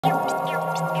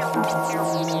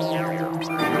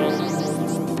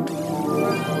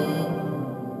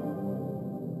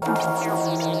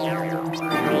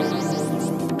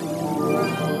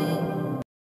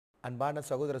அன்பான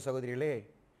சகோதர சகோதரிகளே,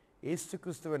 இயேசு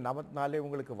கிறிஸ்துவின் நாமத்தினாலே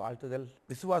உங்களுக்கு வாழ்த்துதல்.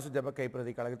 விசுவாச ஜெப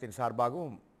கைப்பிரதி கழகத்தின்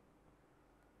சார்பாகவும்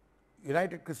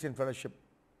யுனைடெட் கிறிஸ்டியன் ஃபெலோஷிப்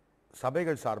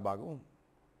சபைகள் சார்பாகவும்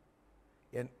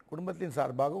என் குடும்பத்தின்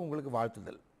சார்பாகவும் உங்களுக்கு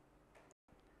வாழ்த்துதல்.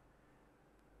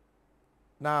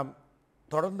 நாம்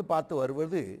தொடர்ந்து பார்த்து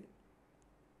வருவது,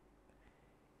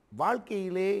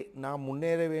 வாழ்க்கையிலே நாம்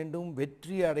முன்னேற வேண்டும்,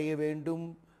 வெற்றி அடைய வேண்டும்,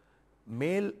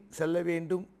 மேல் செல்ல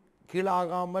வேண்டும்,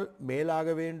 கீழாகாமல்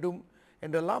மேலாக வேண்டும்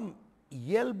என்றெல்லாம்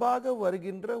இயல்பாக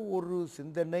வருகின்ற ஒரு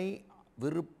சிந்தனை,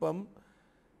 விருப்பம்,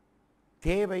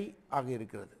 தேவை ஆக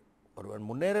இருக்கிறது. ஒருவன்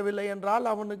முன்னேறவில்லை என்றால்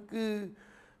அவனுக்கு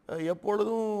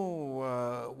எப்பொழுதும்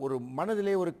ஒரு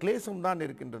மனதிலே ஒரு கிளேசம் தான்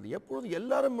இருக்கின்றது. எப்பொழுதும்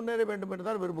எல்லாரும் முன்னேற வேண்டும் என்று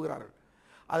தான் விரும்புகிறார்கள்.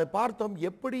 அதை பார்த்தோம்.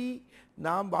 எப்படி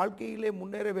நாம் வாழ்க்கையிலே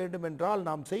முன்னேற வேண்டும் என்றால்,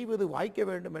 நாம் செய்வது வாய்க்க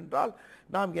வேண்டும் என்றால்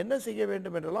நாம் என்ன செய்ய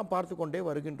வேண்டும் என்றெல்லாம் பார்த்து கொண்டே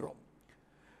வருகின்றோம்.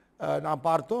 நாம்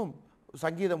பார்த்தோம்,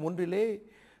 சங்கீதம் 1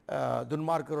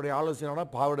 துன்மார்க்கருடைய ஆலோசனையான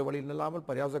பாவட வழியில் நில்லாமல்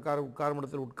பரியாசக்கார உட்காரும்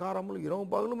இடத்தில் உட்காராமல்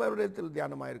இரவும் பகலும் அவரிடத்தில்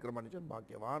தியானமாக இருக்கிற மனுஷன்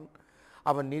பாக்கியவான்.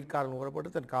 அவன் நீர்க்காரன் உறப்பட்டு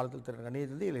தன் காலத்தில் தன்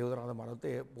கண்ணியத்தில் இளையுதராத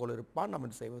மரத்தை போல் இருப்பான்.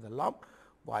 அவன் செய்வதெல்லாம்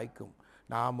வாய்க்கும்.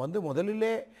 நாம்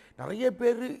முதலிலே நிறைய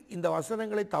பேர் இந்த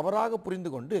வசனங்களை தவறாக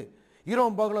புரிந்து கொண்டு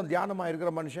இரவும் பகலும் தியானமாக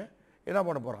இருக்கிற மனுஷன் என்ன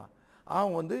பண்ண போகிறான்,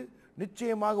 அவன்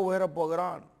நிச்சயமாக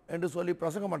உயரப்போகிறான் என்று சொல்லி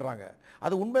பிரசங்கம் பண்ணுறாங்க.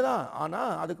 அது உண்மைதான்.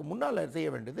 ஆனால் அதுக்கு முன்னால் செய்ய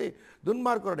வேண்டியது,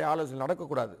 துன்மார்க்கருடைய ஆலோசனை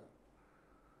நடக்கக்கூடாது.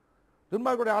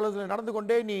 துன்மார்க்கருடைய ஆலோசனை நடந்து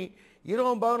கொண்டே நீ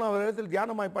இரவும் பகலும் அவர் இடத்தில்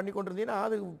தியானமாய் பண்ணி கொண்டிருந்தீங்கன்னா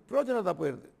அது பிரயோஜனத்தான்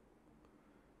போயிடுது.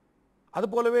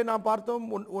 அதுபோலவே நாம் பார்த்தோம்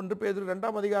 1 பேதுரு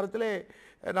 2ஆம் அதிகாரத்திலே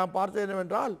நாம் பார்த்தது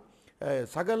என்னவென்றால்,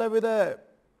 சகலவித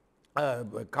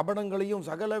கபடங்களையும்,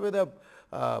 சகலவித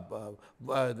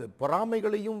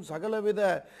பொறாமைகளையும், சகலவித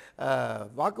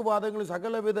வாக்குவாதங்களையும்,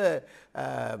 சகலவித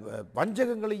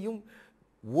வஞ்சகங்களையும்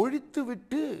ஒழித்து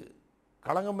விட்டு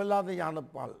களங்கமில்லாத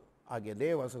ஞானப்பால் ஆகிய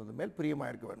தேவ வசனத்தின் மேல்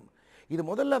பிரியமாக இருக்க வேண்டும். இது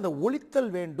முதல்ல அந்த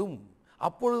ஒழித்தல் வேண்டும்.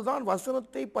 அப்பொழுதுதான்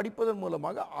வசனத்தை படிப்பதன்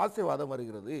மூலமாக ஆசீர்வாதம்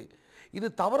வருகிறது. இது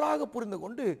தவறாக புரிந்து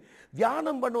கொண்டு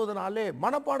தியானம் பண்ணுவதனாலே,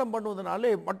 மனப்பாடம்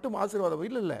பண்ணுவதனாலே மட்டும் ஆசீர்வாதம்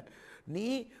இல்லை. நீ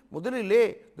முதலிலே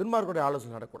துன்மார்க்கருடைய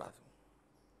ஆலோசனை நடக்கூடாது.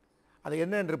 அது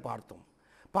என்ன என்று பார்த்தோம்.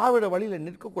 பாவிட வழியில்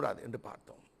நிற்கக்கூடாது என்று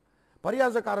பார்த்தோம்.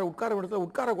 பரியாசக்காரர் உட்கார இடத்துல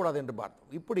உட்காரக்கூடாது என்று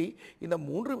பார்த்தோம். இப்படி இந்த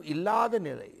 3 இல்லாத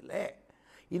நிலையில்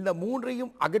இந்த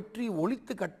 3ஐயும் அகற்றி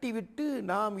ஒழித்து கட்டிவிட்டு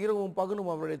நாம் இரவும்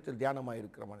பகலும் அவரிடத்தில் தியானமாக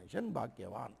இருக்கிற மனுஷன்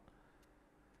பாக்கியவான்.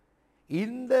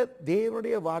 இந்த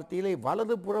தேவனுடைய வார்த்தையிலே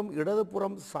வலதுபுறம்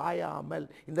இடதுபுறம் சாயாமல்,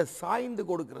 இந்த சாய்ந்து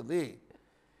கொடுக்கிறது,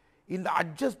 இந்த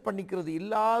அட்ஜஸ்ட் பண்ணிக்கிறது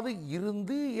இல்லாது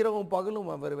இருந்து இரவும் பகலும்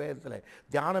அவர் வேதத்தில்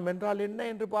தியானம் என்றால் என்ன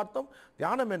என்று பார்த்தோம்.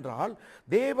 தியானம் என்றால்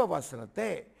தேவ வசனத்தை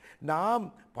நாம்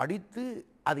படித்து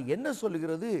அது என்ன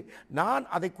சொல்லுகிறது, நான்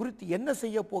அதை குறித்து என்ன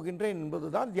செய்ய போகின்றேன்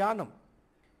என்பதுதான் தியானம்.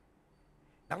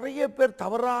 நிறைய பேர்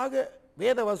தவறாக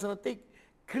வேத வசனத்தை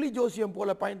கிளி ஜோசியம்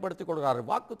போல பயன்படுத்திக் கொள்கிறார்கள்.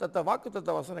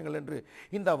 வாக்குத்தத்த வசனங்கள் என்று.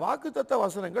 இந்த வாக்குத்தத்த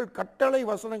வசனங்கள் கட்டளை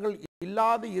வசனங்கள்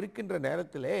இல்லாது இருக்கின்ற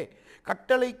நேரத்திலே,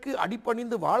 கட்டளைக்கு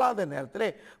அடிபணிந்து வாழாத நேரத்திலே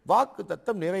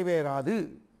வாக்குத்தத்தம் நிறைவேறாது.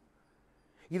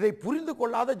 இதை புரிந்து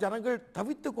கொள்ளாத ஜனங்கள்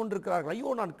தவித்து கொண்டிருக்கிறார்கள். ஐயோ,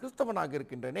 நான் கிறிஸ்தவனாக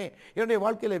இருக்கின்றனே, என்னுடைய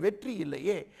வாழ்க்கையிலே வெற்றி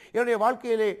இல்லையே, என்னுடைய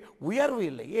வாழ்க்கையிலே உயர்வு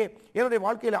இல்லையே, என்னுடைய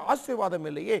வாழ்க்கையிலே ஆசீர்வாதம்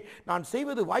இல்லையே, நான்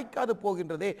செய்வது வாய்க்காது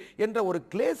போகின்றதே என்ற ஒரு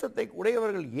கிளேசத்தை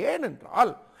உடையவர்கள்.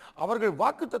 ஏனென்றால் அவர்கள்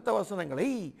வாக்குத்தத்த வசனங்களை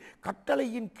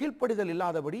கட்டளையின் கீழ்ப்படிதல்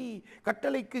இல்லாதபடி,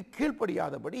 கட்டளைக்கு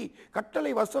கீழ்ப்படியாதபடி,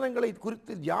 கட்டளை வசனங்களை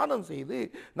குறித்து தியானம் செய்து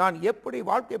நான் எப்படி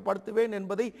வாழ்க்கைப்படுத்துவேன்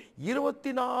என்பதை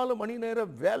 24 மணி நேர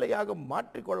வேலையாக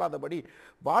மாற்றிக்கொள்ளாதபடி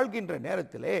வாழ்கின்ற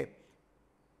நேரத்திலே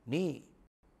நீ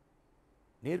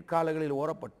நீர்க்காலங்களில்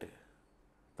ஓரப்பட்டு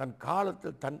தன்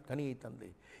காலத்தில் தன் கனியை தந்து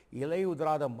இலை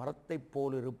உதிராத மரத்தை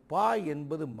போல் இருப்பாய்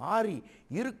என்பது மாறி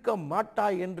இருக்க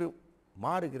மாட்டாய் என்று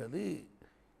மாறுகிறது.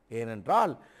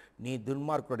 ஏனென்றால் நீ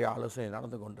துன்மார்க்கருடைய ஆலோசனை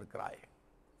நடந்து கொண்டிருக்கிறாய்.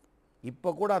 இப்போ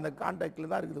கூட அந்த கான்டாக்டில்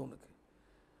தான் இருக்குது உனக்கு.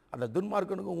 அந்த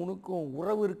துன்மார்க்கனுக்கும் உனக்கும்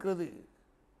உறவு இருக்கிறது.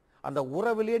 அந்த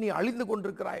உறவிலே நீ அழிந்து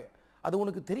கொண்டிருக்கிறாய். அது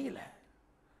உனக்கு தெரியல.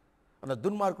 அந்த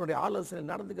துன்மார்க்கருடைய ஆலோசனை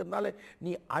நடந்துக்கிறதுனால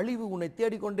நீ அழிவு உன்னை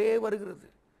தேடிக்கொண்டே வருகிறது.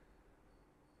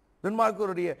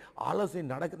 துன்மார்க்கருடைய ஆலோசனை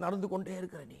நடந்து கொண்டே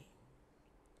இருக்கிற நீ.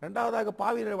 ரெண்டாவதாக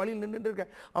பாவியினர் வழியில் நின்றுட்டு இருக்க.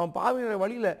 அவன் பாவியினர்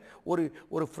வழியில் ஒரு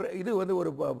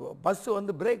ஒரு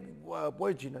பஸ்ஸு பிரேக்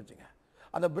போயிடுச்சின்னு வச்சுங்க.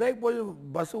 அந்த பிரேக் போய்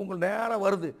பஸ்ஸு உங்களுக்கு நேராக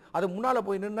வருது. அது முன்னால்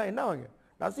போய் நின்னா என்ன வாங்க,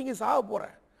 நசுங்கி சாக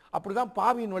போகிறேன். அப்படி தான்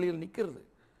பாவியின் வழியில் நிற்கிறது.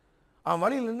 அவன்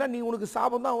வழியில் நின்னால் நீ உனக்கு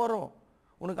சாபம் தான் வரும்,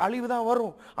 உனக்கு அழிவு தான்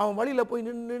வரும். அவன் வழியில் போய்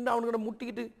நின்று அவனுக்கிட்ட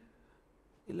முட்டிக்கிட்டு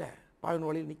இல்லை, பாவியின்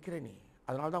வழியில் நிற்கிற நீ.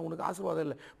 அதனால தான் உனக்கு ஆசீர்வாதம்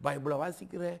இல்லை. பைபிளை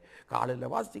வாசிக்கிற,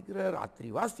 காலையில் வாசிக்கிற, ராத்திரி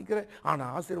வாசிக்கிற,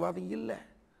 ஆனால் ஆசீர்வாதம் இல்லை.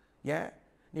 ஏன்?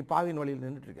 நீ பாவியின் வழியில்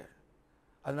நின்றுட்டுருக்க.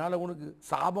 அதனால் உனக்கு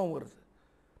சாபம் வருது.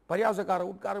 பரியாசக்கார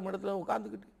உட்காரும் இடத்துல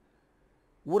உட்கார்ந்துக்கிட்டு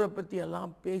ஊரை பற்றி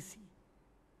எல்லாம் பேசி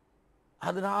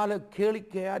அதனால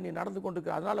கேளிக்கையா நீ நடந்து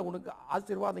கொண்டிருக்கிற, அதனால உனக்கு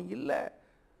ஆசீர்வாதம் இல்லை,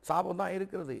 சாபம் தான்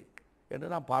இருக்கிறது என்று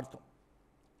நாம் பார்த்தோம்.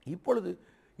 இப்பொழுது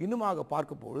இன்னுமாக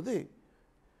பார்க்க பொழுது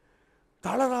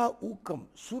தளரா ஊக்கம்,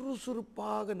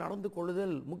 சுறுசுறுப்பாக நடந்து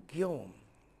கொள்ளுதல் முக்கியம்.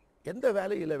 எந்த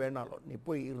வேலையில் வேணாலும் நீ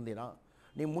போய் இருந்தீனா,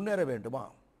 நீ முன்னேற வேண்டுமா,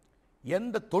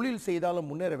 எந்த தொழில் செய்தாலும்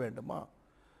முன்னேற வேண்டுமா,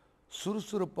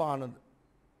 சுறுசுறுப்பானது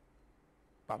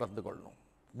நடந்து கொள்ளணும்,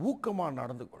 ஊக்கமாக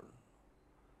நடந்து கொள்ளணும்.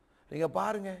 நீங்கள்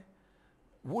பாருங்கள்,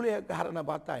 ஊழியக்காரனை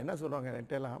பார்த்தா என்ன சொல்லுவாங்க,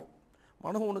 என்கிட்டலாம்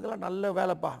மனோ உனக்கெல்லாம் நல்ல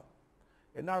வேலைப்பா,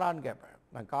 என்னடான்னு கேட்பேன்.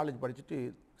 நான் காலேஜ் படிச்சுட்டு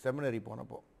செமினரி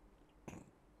போனப்போ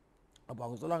அப்போ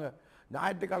அவங்க சொல்லுவாங்க,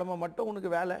 ஞாயிற்றுக்கிழமை மட்டும் உனக்கு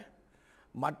வேலை,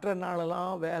 மற்ற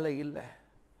நாளெல்லாம் வேலை இல்லை.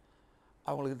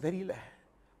 அவங்களுக்கு தெரியல,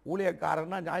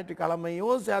 ஊழியக்காரன்னா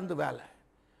ஞாயிற்றுக்கிழமையும் சேர்ந்து வேலை,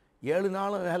 7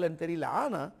 நாளும் வேலைன்னு தெரியல.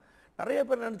 ஆனால் நிறைய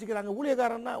பேர் நினச்சிக்கிறாங்க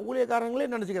ஊழியக்காரங்களே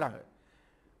நினச்சிக்கிறாங்க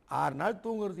 6 நாள்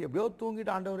தூங்குறது, எப்படியோ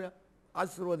தூங்கிட்டு ஆண்டவர்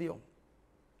ஆசீர்வதியும்,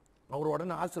 அவர்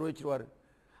உடனே ஆசீர்வதிச்சிருவார்,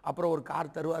 அப்புறம் ஒரு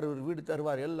கார் தருவார், ஒரு வீடு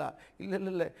தருவார், எல்லாம். இல்லை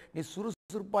இல்லை இல்லை, நீ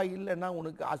சுறுசுறுப்பாக இல்லைன்னா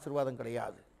உனக்கு ஆசீர்வாதம்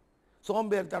கிடையாது.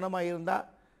 சோம்பேறித்தனமாக இருந்தால்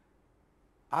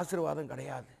ஆசீர்வாதம்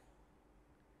கிடையாது.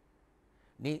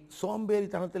 நீ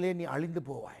சோம்பேறித்தனத்திலே நீ அழிந்து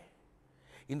போவாய்.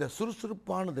 இந்த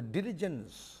சுறுசுறுப்பானது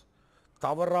டிலிஜென்ஸ்,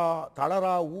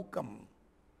 தளரா ஊக்கம்,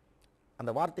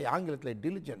 அந்த வார்த்தை ஆங்கிலத்தில்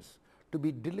டிலிஜென்ஸ், டு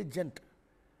பி டிலிஜென்ட்,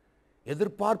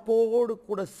 எதிர்பார்ப்போடு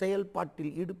கூட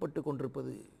செயல்பாட்டில் ஈடுபட்டு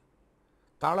கொண்டிருப்பது,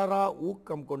 தளரா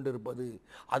ஊக்கம் கொண்டிருப்பது.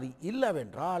 அது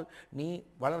இல்லவென்றால் நீ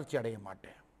வளர்ச்சி அடைய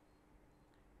மாட்டேன்,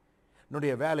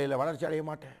 உன்னுடைய வேலையில் வளர்ச்சி அடைய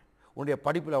மாட்டேன், உன்னுடைய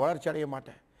படிப்பில் வளர்ச்சி அடைய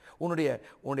மாட்டேன்,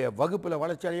 உன்னுடைய வகுப்பில்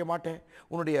வளர்ச்சி அடைய மாட்டேன்,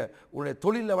 உன்னுடைய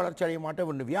தொழிலில் வளர்ச்சி அடைய மாட்டேன்,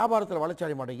 உன்னுடைய வியாபாரத்தில் வளர்ச்சி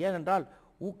அடைய மாட்டேன். ஏனென்றால்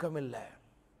ஊக்கம் இல்லை.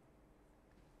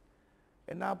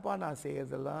 என்னப்பா நான்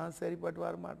செய்யறதெல்லாம் சரிப்பட்டு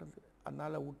வர மாட்டேங்குது,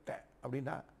 அதனால விட்டேன்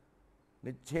அப்படின்னா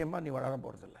நிச்சயமாக நீ வளர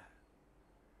போகிறதில்ல.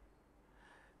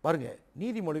 பாருங்க,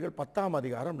 நீதிமொழிகள் 10ஆம்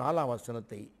அதிகாரம் 4ஆம்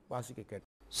வசனத்தை வாசிக்க கேட்டு.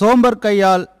 சோம்பர்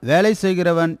கையால் வேலை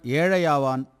செய்கிறவன்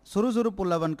ஏழையாவான்,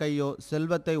 சுறுசுறுப்புள்ளவன் கையோ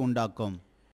செல்வத்தை உண்டாக்கும்.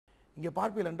 இங்கே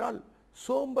பார்ப்பீர்கள் என்றால்,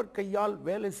 சோம்பர் கையால்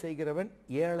வேலை செய்கிறவன்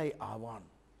ஏழை ஆவான்.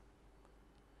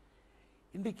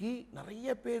 இன்றைக்கு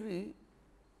நிறைய பேர்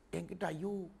என்கிட்ட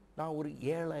ஐயோ நான் ஒரு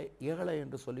ஏழை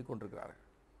என்று சொல்லிக் கொண்டிருக்கிறார்கள்.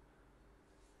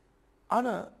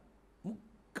 ஆனால்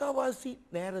முக்காவாசி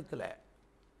நேரத்தில்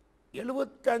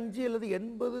 75 அல்லது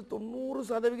 80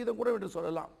 90% கூட என்று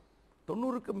சொல்லலாம்,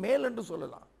 90க்கு மேல் என்று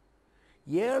சொல்லலாம்,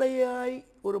 ஏழையாய்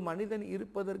ஒரு மனிதன்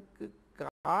இருப்பதற்கு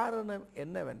காரணம்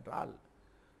என்னவென்றால்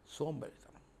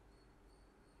சோம்பேறித்தனம்.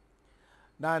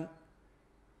 நான்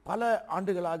பல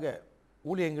ஆண்டுகளாக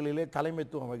ஊழியங்களிலே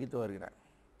தலைமைத்துவம் வகித்து வருகிறேன்.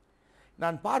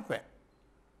 நான் பார்ப்பேன்,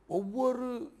 ஒவ்வொரு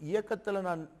இயக்கத்தில்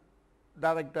நான்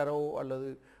டைரக்டரோ அல்லது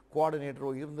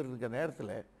கோஆர்டினேட்டரோ இருந்திருக்கிற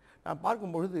நேரத்தில் நான்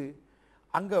பார்க்கும் பொழுது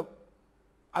அங்கே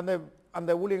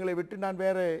அந்த ஊழியங்களை விட்டு நான்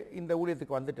வேறு இந்த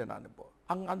ஊழியத்துக்கு வந்துட்டேன். நான் இப்போது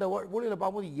அந்த ஊழியத்தை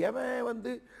பார்க்கும்போது எவன்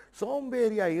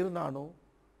சோம்பேறியாக இருந்தானோ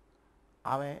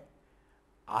அவன்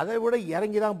அதை விட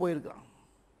இறங்கி தான் போயிருக்கிறான்.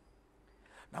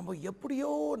 நம்ம எப்படியோ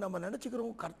நம்ம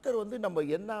நினச்சிக்கிறோம் கர்த்தர் நம்ம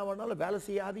என்ன வேணாலும் வேலை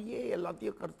செய்யாதையே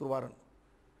எல்லாத்தையும் கர்த்தர் வரணும்.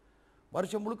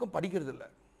 வருஷம் முழுக்க படிக்கிறது இல்லை,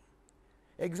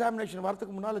 எக்ஸாமினேஷன்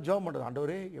வரத்துக்கு முன்னால் ஜெபம் பண்ணுறது,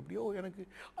 ஆண்டவரே எப்படியோ எனக்கு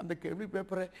அந்த கேள்வி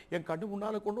பேப்பரை என் கண்ணு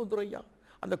முன்னால் கொண்டு வந்துடுறையா,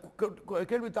 அந்த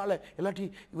கேள்வித்தாளை எல்லாட்டி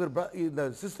இந்த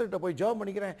சிஸ்டர்கிட்ட போய் ஜெபம்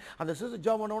பண்ணிக்கிறேன், அந்த சிஸ்டர்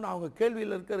ஜெபம் பண்ணோன்னு அவங்க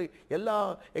கேள்வியில் இருக்கிற எல்லா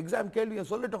எக்ஸாம்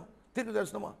கேள்வியும் சொல்லட்டும் தீர்க்க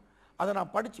தரிசனமாக, அதை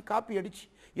நான் படித்து காப்பி அடித்து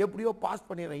எப்படியோ பாஸ்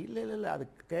பண்ணிடுறேன். இல்லை இல்லை இல்லை,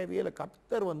 அதுக்கு தேவையில்லை.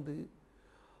 கர்த்தர்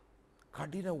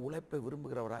கடின உழைப்பை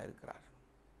விரும்புகிறவராக இருக்கிறார்,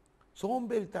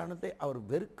 சோம்பேறித்தனத்தை அவர்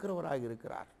வெறுக்கிறவராக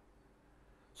இருக்கிறார்.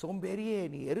 சோம்பேறியே,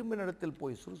 நீ எறும்பினிடத்தில்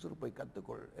போய் சுறுசுறுப்பை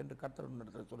கற்றுக்கொள் என்று கர்த்தர்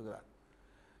இடத்தில் சொல்கிறார்.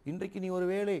 இன்றைக்கு நீ ஒரு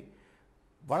வேளை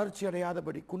வளர்ச்சி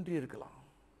அடையாதபடி குன்றி இருக்கலாம்.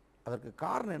 அதற்கு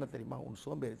காரணம் என்ன தெரியுமா? உன்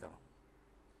சோம்பேறித்தனம்.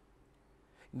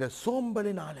 இந்த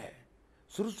சோம்பலினால,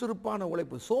 சுறுசுறுப்பான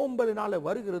உழைப்பு சோம்பலினால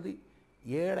வருகிறது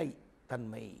ஏழை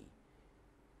தன்மை,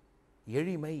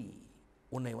 எளிமை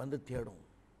உன்னை தேடும்.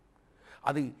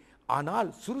 அது ஆனால்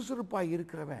சுறுசுறுப்பாக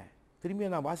இருக்கிறவன், திரும்பிய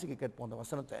நான் வாசிக்க கேட்போம் அந்த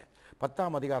வசனத்தை,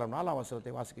 10ஆம் அதிகாரம் 4ஆம்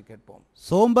வசனத்தை வாசிக்க கேட்போம்.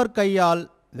 சோம்பர் கையால்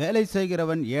வேலை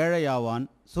செய்கிறவன் ஏழையாவான்,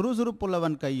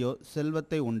 சுறுசுறுப்புள்ளவன் கையோ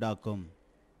செல்வத்தை உண்டாக்கும்.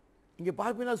 இங்கே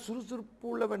பார்ப்பீங்கன்னா சுறுசுறுப்பு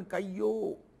உள்ளவன் கையோ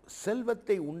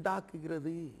செல்வத்தை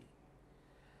உண்டாக்குகிறது.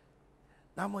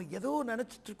 நாம் ஏதோ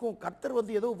நினச்சிட்டு இருக்கோம்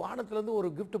கர்த்தர் ஏதோ வானத்திலேருந்து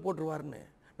ஒரு கிஃப்ட் போட்டுருவாருன்னு.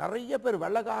 நிறைய பேர்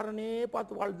வெள்ளைக்காரனே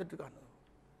பார்த்து வாழ்ந்துட்டு இருக்காங்க.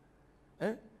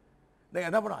 நான்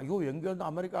என்ன பண்ண, ஐயோ எங்கேருந்து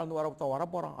அமெரிக்காவிலேருந்து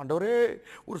வரப்போகிறான், ஆண்டவரே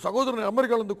ஒரு சகோதரன்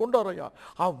அமெரிக்காவிலேருந்து கொண்டு வரையா,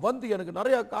 அவன் எனக்கு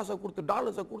நிறையா காசை கொடுத்து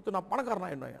டாலர்ஸை கொடுத்து நான் பணக்காரனா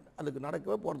என்ன, அதுக்கு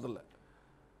நடக்கவே போகிறதில்ல.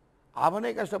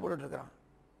 அவனே கஷ்டப்பட்டு இருக்கிறான்.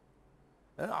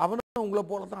 அவனும் உங்களை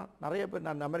போல தான். நிறைய பேர்,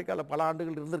 நான் அமெரிக்காவில் பல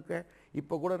ஆண்டுகள் இருந்திருக்கேன்,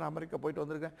 இப்போ கூட நான் அமெரிக்கா போயிட்டு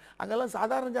வந்திருக்கேன். அங்கெல்லாம்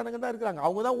சாதாரண ஜனங்க தான் இருக்கிறாங்க,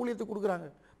 அவங்க தான் ஊழியத்தை கொடுக்குறாங்க,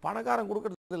 பணக்காரன்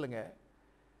கொடுக்கறது இல்லைங்க.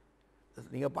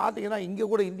 நீங்கள் பார்த்தீங்கன்னா இங்கே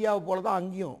கூட இந்தியாவை போல தான்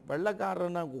அங்கேயும்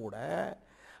வெள்ளைக்காரன்னா கூட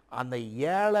அந்த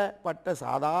ஏழைப்பட்ட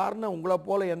சாதாரண உங்களை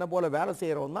போல என்ன போல வேலை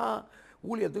செய்கிறவன் தான்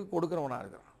ஊழியத்துக்கு கொடுக்குறவனாக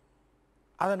இருக்கிறான்.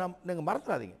 அதை நீங்கள்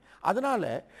மறந்துடாதீங்க. அதனால்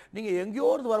நீங்கள் எங்கேயோ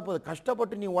இருந்து வரப்போது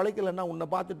கஷ்டப்பட்டு நீ உழைக்கலைன்னா உன்னை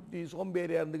பார்த்துட்டு நீ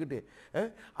சோம்பேறியாக இருந்துக்கிட்டு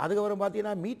அதுக்கப்புறம்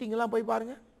பார்த்தீங்கன்னா மீட்டிங்கெல்லாம் போய்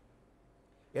பாருங்கள்,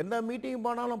 எந்த மீட்டிங்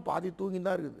போனாலும் பாதி தூங்கி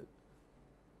தான் இருக்குது.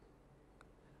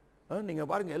 நீங்கள்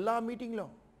பாருங்கள் எல்லா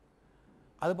மீட்டிங்கிலும்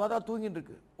அது பார்த்தா தூங்கின்னு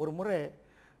இருக்கு. ஒரு முறை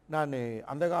நான்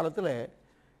அந்த காலத்தில்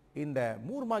இந்த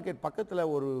மூர் மார்க்கெட்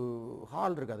பக்கத்தில் ஒரு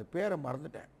ஹால் இருக்குது, அது பேரை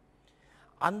மறந்துட்டேன்.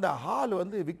 அந்த ஹால்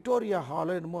வந்து விக்டோரியா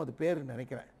ஹாலு என்னமோ அது பேர்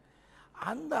நினைக்கிறேன்.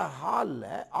 அந்த ஹாலில்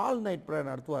ஆல் நைட் ப்ரேயர்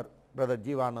நடத்துவார் பிரதர்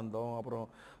ஜீவானந்தம், அப்புறம்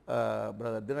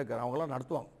பிரதர் தினகர், அவங்களாம்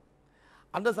நடத்துவாங்க.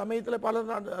 அந்த சமயத்தில் பல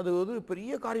அது வந்து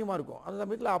பெரிய காரியமாக இருக்கும். அந்த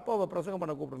சமயத்தில் அப்பாவை பிரசங்கம்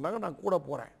பண்ண கூப்பிட்டுருந்தாங்க, நான் கூட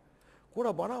போகிறேன். கூட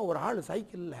போனால் ஒரு ஆள்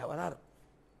சைக்கிளில் வராரு.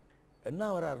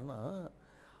 என்ன வராருன்னா,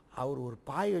 அவர் ஒரு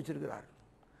பாய் வச்சிருக்கிறார்,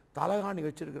 தலகாணி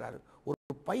வச்சிருக்கிறாரு,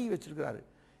 ஒரு பை வச்சிருக்கிறாரு.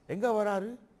 எங்கே வராரு?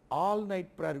 ஆல்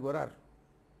நைட் ப்ரேயருக்கு வராரு.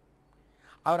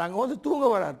 அவர் அங்கே வந்து தூங்க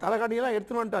வரார், தலைகாணியெல்லாம்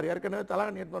எடுத்துன்னு வந்துட்டார், ஏற்கனவே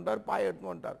தலைகாணி எடுத்துன்னு வந்துட்டார், பாயை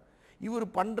எடுத்துன்னு வந்துட்டார். இவர்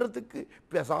பண்ணுறதுக்கு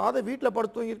பேசாத வீட்டில்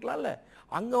படுத்து தூங்கிருக்கலாம்ல,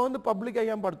 அங்கே வந்து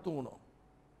பப்ளிக்காக ஏன் படுத்து தூங்கணும்?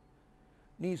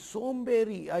 நீ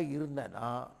சோம்பேறியாக இருந்தனா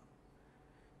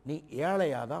நீ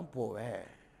ஏழையாக தான் போவ.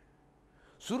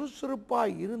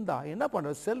 சுறுசுறுப்பாக இருந்தால் என்ன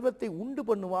பண்ணுற? செல்வத்தை உண்டு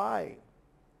பண்ணுவாய்.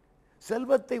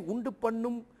 செல்வத்தை உண்டு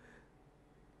பண்ணும்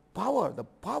power, the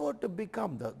power to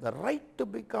become, the right to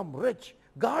become rich,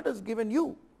 God has given you.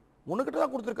 உனக்கிட்ட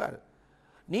தான் கொடுத்துருக்காரு.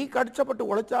 நீ கடிச்சப்பட்டு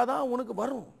உழைச்சாதான் உனக்கு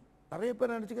வரும். நிறைய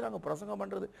பேர் நினச்சிக்கிறாங்க பிரசங்கம்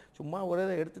பண்ணுறது சும்மா ஒரே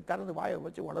எடுத்து திறந்து வாயை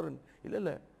வச்சு வளருன்னு. இல்லை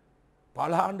இல்லை,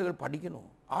 பல ஆண்டுகள் படிக்கணும்,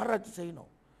 ஆராய்ச்சி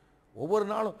செய்யணும். ஒவ்வொரு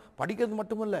நாளும் படிக்கிறது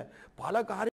மட்டுமல்ல, பல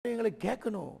காரியங்களை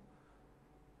கேட்கணும்,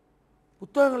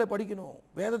 புத்தகங்களை படிக்கணும்,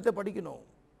 வேதத்தை படிக்கணும்,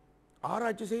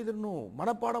 ஆராய்ச்சி செய்திடணும்,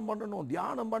 மனப்பாடம் பண்ணணும்,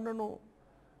 தியானம் பண்ணணும்,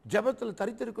 ஜபத்தில்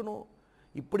தரித்திருக்கணும்.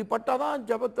 இப்படிப்பட்டாதான்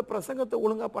ஜபத்தை பிரசங்கத்தை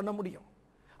ஒழுங்காக பண்ண முடியும்.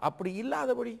 அப்படி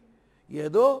இல்லாதபடி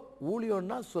ஏதோ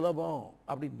ஊழியம்னா சுலபம்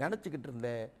அப்படி நினச்சிக்கிட்டு இருந்த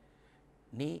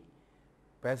நீ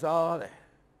பேசாத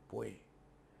போய்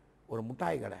ஒரு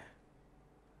முட்டாய் கடை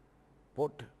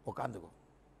போட்டு உக்காந்துக்கோ.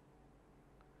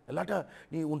 இல்லாட்டா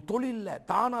நீ உன் தொழிலில்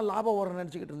தானாக லாபம் வர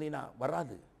நினச்சிக்கிட்டு இருந்தீங்கன்னா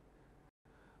வராது.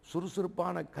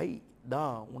 சுறுசுறுப்பான கை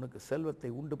தான் உனக்கு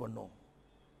செல்வத்தை உண்டு பண்ணும்.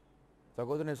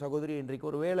 சகோதரனே சகோதரி,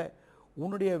 இன்றைக்கு ஒரு வேளை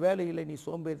உன்னுடைய வேலையில் நீ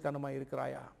சோம்பேறித்தனமாக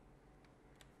இருக்கிறாயா?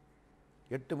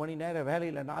 8 மணி நேரம்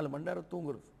வேலையில் 4 மணி நேரம்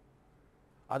தூங்குறது,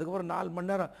 அதுக்கப்புறம் 4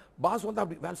 மணி நேரம் பாஸ் வந்து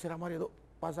அப்படி வேலை செய்கிற மாதிரி ஏதோ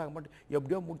பாஸ் ஆக மாட்டேன்,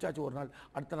 எப்படியோ முடிச்சாச்சு ஒரு நாள்,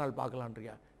 அடுத்த நாள்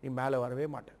பார்க்கலான்றியா? நீ மேலே வரவே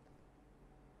மாட்டேன்.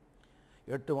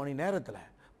 8 மணி நேரத்தில்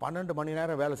 12 மணி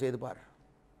நேரம் வேலை செய்து பார்.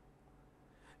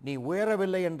 நீ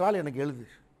உயரவில்லை என்றால் எனக்கு எழுது,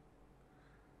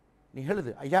 நீ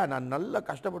எழுது, ஐயா நான் நல்லா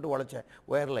கஷ்டப்பட்டு உழைச்சேன்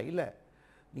உயரலை. இல்லை,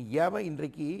 நீ ஏன்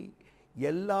இன்றைக்கு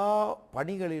எல்லா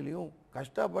பணிகளிலையும்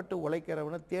கஷ்டப்பட்டு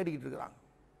உழைக்கிறவனை தேடிக்கிட்டு இருக்கிறாங்க.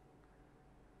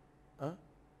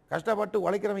 கஷ்டப்பட்டு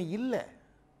உழைக்கிறவன் இல்லை.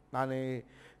 நான்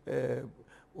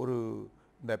ஒரு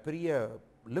இந்த பெரிய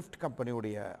லிஃப்ட்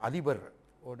கம்பெனியுடைய அதிபர்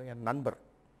என் நண்பர்,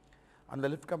 அந்த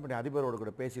லிஃப்ட் கம்பெனி அதிபரோடு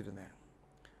கூட பேசிகிட்டு இருந்தேன்.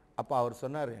 அப்போ அவர்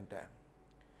சொன்னார் என்கிட்ட,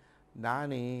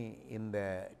 நான் இந்த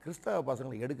கிறிஸ்தவ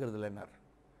பசங்களை எடுக்கிறது இல்லைன்னார்.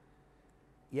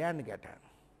 ஏன்னு கேட்டேன்.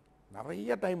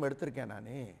 நிறைய டைம் எடுத்திருக்கேன்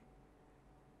நான்,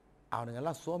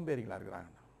 அவனுங்கெல்லாம் சோம்பேறிகளாக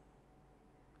இருக்கிறாங்க.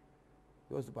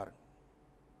 யோசிச்சு பாருங்க.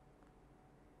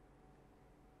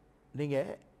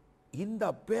 நீங்கள் இந்த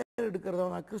பேர்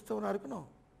எடுக்கிறதவனா கிறிஸ்தவனாக இருக்கணும்.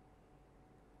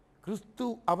 கிறிஸ்து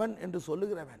அவன் என்று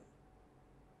சொல்லுகிறவன்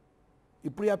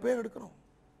இப்படியா பேர் எடுக்கணும்?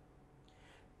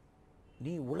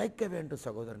 நீ உழைக்க வேண்டும்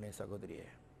சகோதரனே சகோதரியே.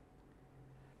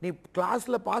 நீ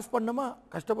கிளாஸில் பாஸ் பண்ணணுமா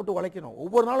கஷ்டப்பட்டு உழைக்கணும்,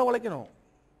 ஒவ்வொரு நாளும் உழைக்கணும்.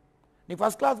 நீ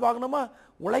ஃபர்ஸ்ட் கிளாஸ் வாங்கணுமா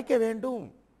உழைக்க வேண்டும்.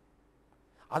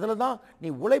 அதில் தான் நீ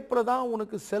உழைப்பில் தான்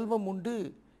உனக்கு செல்வம் உண்டு.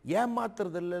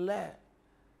 ஏமாத்துறது இல்லைல்ல,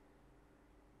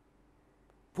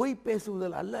 பொய்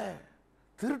பேசுவதில் அல்ல,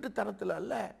 திருட்டுத்தனத்தில்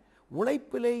அல்ல,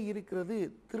 உழைப்பிலே இருக்கிறது.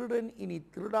 திருடன் இனி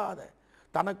திருடாத,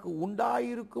 தனக்கு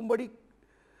உண்டாயிருக்கும்படி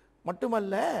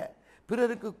மட்டுமல்ல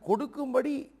பிறருக்கு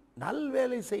கொடுக்கும்படி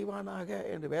நல்வேலை செய்வானாக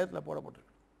என்று வேதத்தில்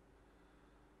போடப்பட்டிருக்கு.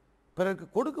 பிறருக்கு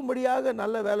கொடுக்கும்படியாக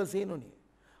நல்ல வேலை செய்யணும். நீ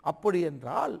அப்படி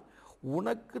என்றால்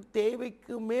உனக்கு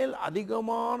தேவைக்கு மேல்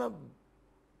அதிகமான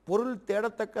பொருள்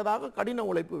தேடத்தக்கதாக கடின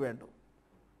உழைப்பு வேண்டும்.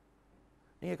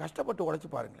 நீங்கள் கஷ்டப்பட்டு உழைச்சி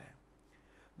பாருங்களேன்.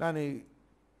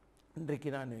 இன்றைக்கு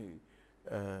நான்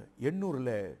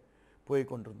எண்ணூரில் போய்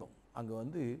கொண்டிருந்தோம். அங்கே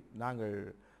வந்து நாங்கள்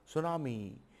சுனாமி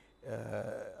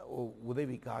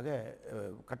உதவிக்காக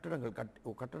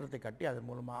கட்டடத்தை கட்டி அதன்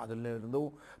மூலமாக அதிலிருந்தும்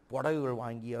படகுகள்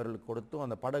வாங்கி அவர்களுக்கு கொடுத்தும்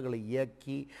அந்த படகுகளை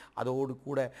இயக்கி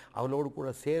அவர்களோடு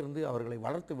கூட சேர்ந்து அவர்களை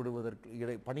வளர்த்து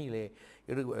விடுவதற்கு பணியிலே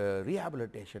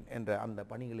ரீஹாபிலிட்டேஷன் என்ற அந்த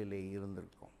பணிகளிலே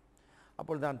இருந்திருக்கும்.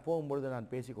 அப்பொழுது நான் போகும்பொழுது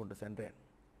நான் பேசிக்கொண்டு சென்றேன்.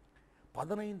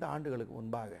 15 ஆண்டுகளுக்கு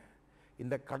முன்பாக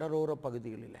இந்த கடலோர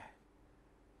பகுதிகளில்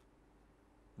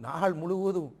நாள்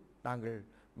முழுவதும் நாங்கள்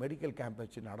மெடிக்கல் கேம்ப்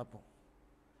வச்சு நடப்போம்.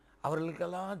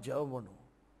 அவர்களுக்கெல்லாம் ஜெபம் பண்ணுவோம்.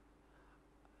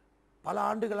 பல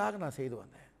ஆண்டுகளாக நான் செய்து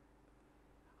வந்தேன்.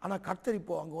 ஆனால் கர்த்தர்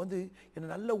இப்போ அங்கே வந்து என்னை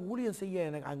நல்ல ஊழியம் செய்ய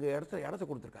எனக்கு அங்கே இடத்த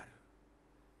கொடுத்துருக்காரு.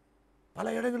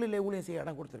 பல இடங்களிலே ஊழியம் செய்ய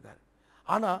இடம் கொடுத்துருக்காரு.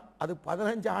 ஆனால் அது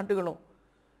 15 ஆண்டுகளும்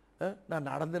நான்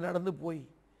நடந்து போய்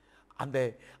அந்த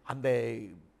அந்த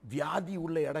வியாதி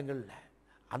உள்ள இடங்களில்,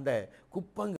 அந்த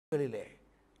குப்பங்களிலே,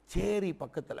 சேரி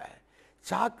பக்கத்தில்,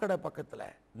 சாக்கடை பக்கத்தில்,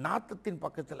 நாத்தத்தின்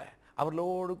பக்கத்தில்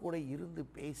அவர்களோடு கூட இருந்து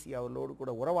பேசி அவர்களோடு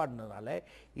கூட உறவாடினதுனால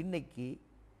இன்னைக்கு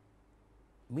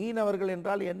மீனவர்கள்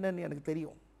என்றால் என்னன்னு எனக்கு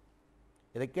தெரியும்.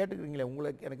 இதை கேட்டுக்கிறீங்களே,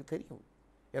 உங்களுக்கு எனக்கு தெரியும்,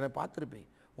 என்னை பார்த்துருப்பேன்,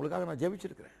 உங்களுக்காக நான்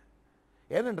ஜெபிச்சிருக்கிறேன்.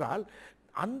 ஏனென்றால்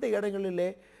அந்த இடங்களிலே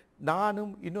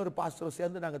நானும் இன்னொரு பாஸ்டரும்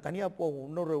சேர்ந்து நாங்கள் தனியாக போவோம்.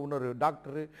 இன்னொரு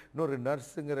டாக்டரு, இன்னொரு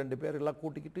நர்ஸுங்க 2 பேரெல்லாம்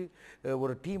கூட்டிக்கிட்டு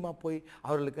ஒரு டீமாக போய்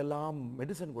அவர்களுக்கெல்லாம்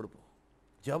மெடிசன் கொடுப்போம்,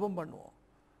 ஜெபம் பண்ணுவோம்.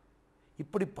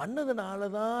 இப்படி பண்ணதுனால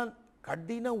தான்,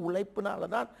 கடின உழைப்புனால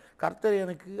தான் கர்த்தர்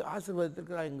எனக்கு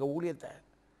ஆசீர்வதித்திருக்கிறார் எங்கள் ஊழியத்தை.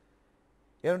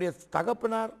 என்னுடைய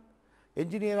தகப்பனார்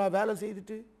என்ஜினியராக வேலை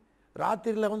செய்துட்டு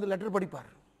ராத்திரியில் வந்து லெட்டர்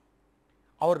படிப்பார்.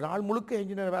 அவர் நாள் முழுக்க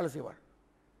என்ஜினியர் வேலை செய்வார்.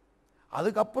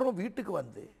 அதுக்கப்புறம் வீட்டுக்கு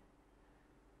வந்து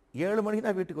 7 மணிக்கு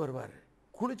தான் வீட்டுக்கு வருவார்.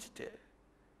 குளிச்சுட்டு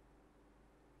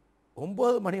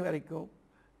 9 மணி வரைக்கும்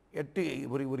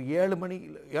ஒரு 7 மணி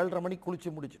 7:30 மணிக்கு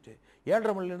குளித்து முடிச்சுட்டு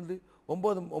 7:30 மணிலேருந்து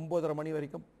 9:30 மணி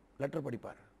வரைக்கும் லெட்டர்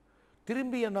படிப்பார்.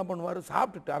 திரும்பி என்ன பண்ணுவார்,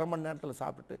 சாப்பிட்டுட்டு அரை மணி நேரத்தில்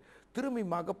சாப்பிட்டுட்டு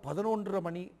திரும்பிமாக 11:30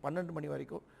 மணி 12 மணி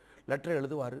வரைக்கும் லெட்டர்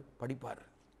எழுதுவார், படிப்பார்.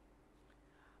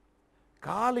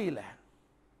 காலையில்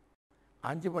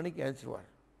 5 மணிக்கு எழுந்திருவார்.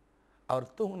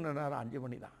 அவர் தூங்கின நேரம் 5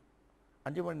 மணி தான்,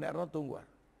 5 மணி நேரம் தான் தூங்குவார்.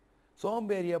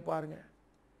 சோம்பேறியை பாருங்க,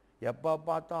 எப்போ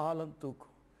பார்த்தாலும்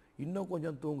தூக்கம், இன்னும்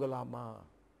கொஞ்சம் தூங்கலாமா,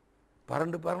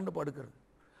 பரண்டு படுக்கிறது.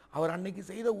 அவர் அன்னைக்கு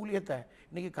செய்த ஊழியத்தை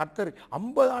இன்னைக்கு கர்த்தர்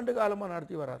 50 ஆண்டு காலமாக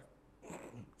நடத்தி வர்றார்.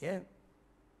 ஏன்?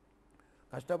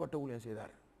 கஷ்டப்பட்டு ஊழியம்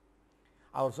செய்தார்.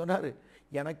 அவர் சொன்னார்,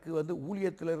 எனக்கு வந்து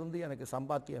ஊழியத்திலிருந்து எனக்கு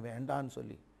சம்பாத்தியம் வேண்டான்னு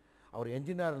சொல்லி அவர்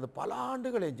என்ஜினியராக இருந்து பல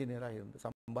ஆண்டுகள் என்ஜினியராக இருந்து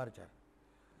சம்பாதிச்சார்,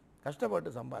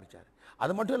 கஷ்டப்பட்டு சம்பாதிச்சார்.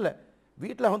 அது மட்டும் இல்லை,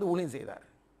 வீட்டில் வந்து ஊழியம் செய்தார்.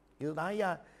 இதுதான்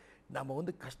ஐயா, நம்ம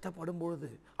வந்து கஷ்டப்படும் பொழுது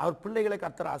அவர் பிள்ளைகளை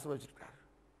கர்த்தர் ஆசீர்வதிச்சிருக்கார்.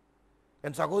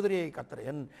 என் சகோதரியை கர்த்தர்,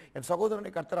 என்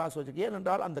சகோதரனை கர்த்தர் ஆசீர்வதிச்சிருக்கார்.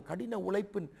 ஏனென்றால் அந்த கடின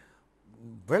உழைப்பின்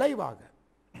விளைவாக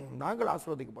நாங்கள்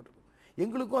ஆசீர்வதிக்கப்பட்டிருக்கோம்.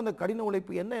 எங்களுக்கும் அந்த கடின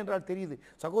உழைப்பு என்ன என்றால் தெரியுது.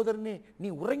 சகோதரனே, நீ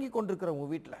உறங்கி கொண்டிருக்கிற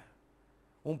உன் வீட்டில்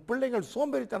உன் பிள்ளைகள்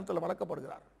சோம்பேறித்தனத்தில்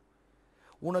வளர்க்கப்படுகிறார்.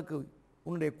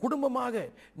 உன்னுடைய குடும்பமாக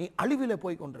நீ அழிவில்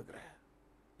போய் கொண்டிருக்கிற.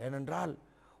 ஏனென்றால்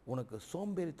உனக்கு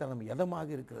சோம்பேறித்தனம் எதமாக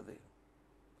இருக்கிறது.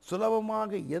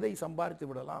 சுலபமாக எதை சம்பாதித்து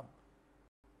விடலாம்,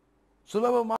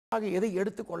 சுலபமாக எதை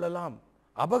எடுத்துக்கொள்ளலாம்,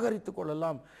 அபகரித்து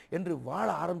கொள்ளலாம் என்று வாழ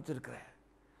ஆரம்பிச்சிருக்கிற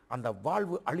அந்த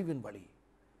வாழ்வு அழிவின் வழி.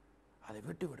 அதை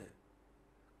விட்டுவிடு.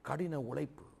 கடின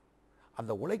உழைப்பு,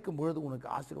 அந்த உழைக்கும் பொழுது உனக்கு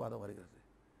ஆசீர்வாதம் வருகிறது.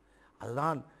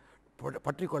 அதுதான்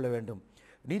பற்றி கொள்ள வேண்டும்.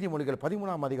 நீதிமொழிகள்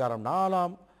 13ஆம் அதிகாரம்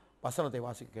 4ஆம் வசனத்தை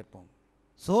வாசிக்க கேட்போம்.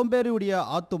 சோம்பேறியுடைய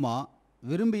ஆத்துமா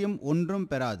விரும்பியும் ஒன்றும்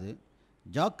பெறாது,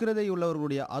 ஜாக்கிரதை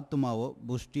உள்ளவர்களுடைய ஆத்துமாவோ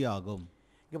புஷ்டியாகும்.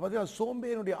 இங்கே பார்த்தீங்கன்னா,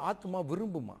 சோம்பேறியுடைய ஆத்துமா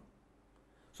விரும்புமா?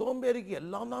 சோம்பேறிக்கு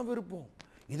எல்லாம் தான் விருப்பம்.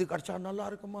 இது கிடைச்சா நல்லா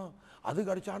இருக்குமா, அது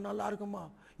கிடைச்சா நல்லா இருக்குமா,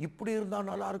 இப்படி இருந்தால்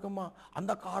நல்லா இருக்குமா,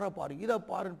 அந்த காரை பாரு, இதை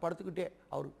பாருன்னு படுத்துக்கிட்டே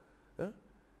அவர்.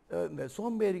 இந்த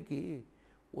சோம்பேறிக்கு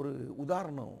ஒரு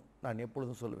உதாரணம் நான்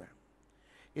எப்பொழுதும் சொல்லுவேன்.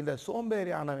 இந்த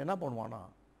சோம்பேறி ஆனவன் என்ன பண்ணுவான்னா,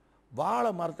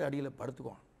 வாழை மரத்து அடியில்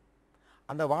படுத்துக்குவான்.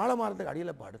 அந்த வாழை மரத்துக்கு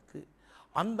அடியில் படுத்து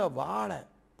அந்த வாழை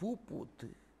பூ பூத்து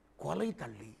கொலை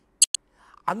தள்ளி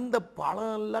அந்த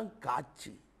பழம்லாம்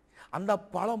காய்ச்சி அந்த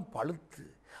பழம்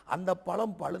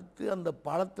பழுத்து அந்த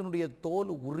பழத்தினுடைய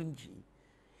தோல் உறிஞ்சி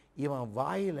இவன்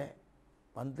வாயில்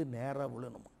வந்து நேராக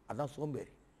விழணும். அதுதான்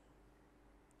சோம்பேறி.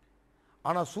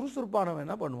 ஆனால் சுறுசுறுப்பானவன்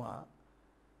என்ன பண்ணுவான்,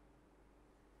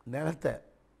 நிலத்தை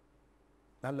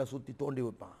நல்லா சுற்றி தோண்டி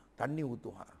வைப்பான், தண்ணி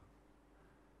ஊற்றுவான்.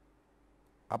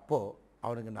 அப்போது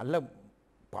அவனுக்கு நல்ல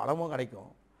பழமும்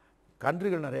கிடைக்கும்,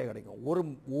 கன்றுகள் நிறைய கிடைக்கும்.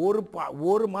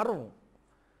 ஒரு மரம்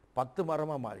 10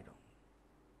 மரமாக மாறிடும்.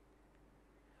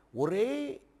 ஒரே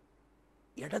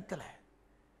இடத்துல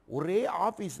ஒரே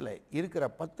ஆஃபீஸில் இருக்கிற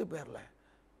 10 பேரில்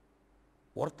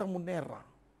ஒருத்தன் முன்னேறான்,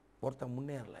 ஒருத்தன்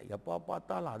முன்னேறல. எப்போ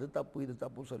பார்த்தாலும் அது தப்பு இது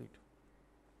தப்புன்னு சொல்லிட்டு.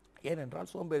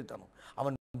 ஏனென்றால் சோம்பேறித்தனம்.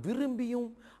 அவன் விரும்பியும்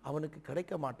அவனுக்கு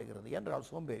கிடைக்க மாட்டேங்கிறது என்றால்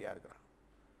சோம்பேறியாக இருக்கிறான்.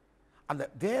 அந்த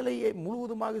வேலையை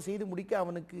முழுவதுமாக செய்து முடிக்க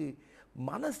அவனுக்கு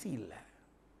மனசு இல்லை.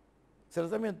 சில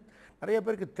சமயம் நிறைய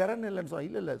பேருக்கு திறன் இல்லைன்னு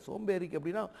சொல்ல, இல்லை சோம்பேறிக்கு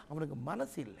அப்படின்னா அவனுக்கு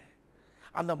மனசு இல்லை.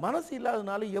 அந்த மனசு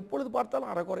இல்லாதனால எப்பொழுது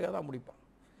பார்த்தாலும் அரைக்குறையாக தான் முடிப்பான்.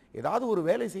 ஏதாவது ஒரு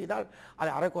வேலை செய்தால்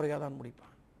அதை அரைக்குறையாக தான்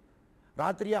முடிப்பான்.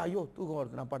 ராத்திரியா ஐயோ தூக்கம்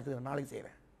வருது, நான் படுத்துக்கிறேன், நாளைக்கு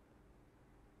செய்கிறேன்,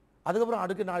 அதுக்கப்புறம்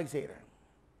அடுத்து நாளைக்கு செய்கிறேன்,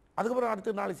 அதுக்கப்புறம்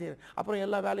அடுத்து நாளைக்கு செய்கிறேன், அப்புறம்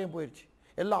எல்லா வேலையும் போயிடுச்சு,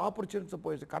 எல்லா ஆப்பர்ச்சுனிட்டிஸும்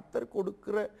போயிடுச்சு. கர்த்தர்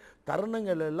கொடுக்குற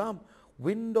தருணங்கள் எல்லாம்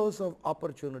விண்டோஸ் ஆஃப்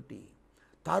ஆப்பர்ச்சுனிட்டி.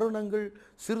 தருணங்கள்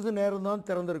சிறிது நேரம் தான்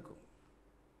திறந்திருக்கும்.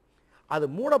 அது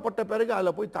மூடப்பட்ட பிறகு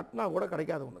அதில் போய் தட்டினா கூட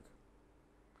கிடைக்காது உனக்கு.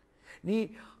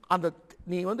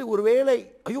 நீ ஒரு வேளை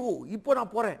ஐயோ இப்போ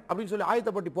நான் போகிறேன் அப்படின்னு சொல்லி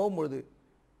ஆயத்தப்பட்டு போகும்பொழுது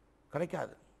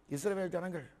கிடைக்காது. இஸ்ரவேல்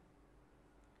ஜனங்கள்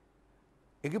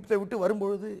எகிப்தை விட்டு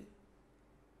வரும்பொழுது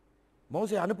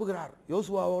மோசே அனுப்புகிறார்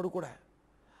யோசுவாவோடு கூட.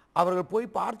 அவர்கள்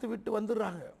போய் பார்த்து விட்டு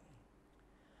வந்துடுறாங்க.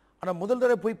 ஆனால் முதல்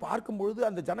தடவை போய் பார்க்கும் பொழுது,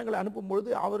 அந்த ஜனங்களை அனுப்பும் பொழுது,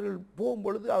 அவர்கள்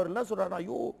போகும்பொழுது அவர்கள் என்ன சொல்கிறாங்க,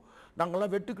 ஐயோ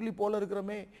நாங்கள்லாம் வெட்டுக்கிளி போல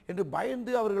இருக்கிறோமே என்று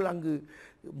பயந்து அவர்கள் அங்கு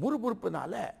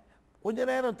முறுமுறுப்பினால கொஞ்ச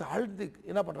நேரம் தாழ்ந்து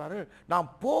என்ன பண்ணுறாரு, நாம்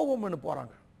போவோம்னு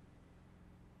போகிறாங்க,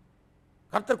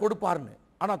 கர்த்தர் கொடுப்பாருன்னு.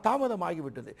 ஆனால் தாமதம்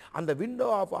ஆகிவிட்டது. அந்த விண்டோ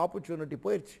ஆஃப் ஆப்பர்ச்சுனிட்டி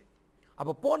போயிடுச்சு.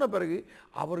 அப்போ போன பிறகு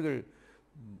அவர்கள்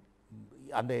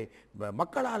அந்த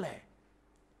மக்களால்,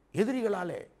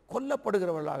 எதிரிகளால்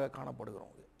கொல்லப்படுகிறவர்களாக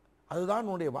காணப்படுகிறோம். அதுதான்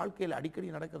உன்னுடைய வாழ்க்கையில் அடிக்கடி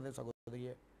நடக்கிறது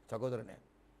சகோதரியே, சகோதரனே.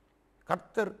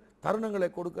 கர்த்தர் தருணங்களை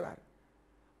கொடுக்கிறார்.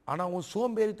 ஆனால் உன்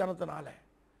சோம்பேறித்தனத்தினால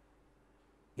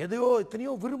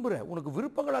எத்தனையோ விரும்புகிற, உனக்கு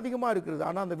விருப்பங்கள் அதிகமாக இருக்கிறது,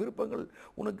 ஆனால் அந்த விருப்பங்கள்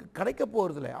உனக்கு கிடைக்க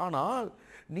போகிறதில்லை. ஆனால்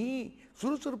நீ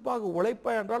சுறுசுறுப்பாக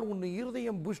உழைப்ப என்றால் உன்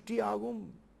இருதயம் புஷ்டி ஆகும்.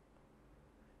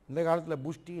 இந்த காலத்தில்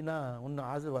புஷ்டின்னா ஒன்றும்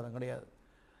ஆசீர்வாதம் கிடையாது.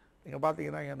 நீங்கள்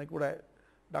பார்த்தீங்கன்னா எனக்கு கூட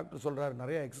டாக்டர் சொல்கிறாரு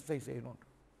நிறைய எக்ஸசைஸ் செய்யணும்,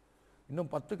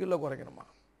 இன்னும் 10 கிலோ குறைக்கணுமா.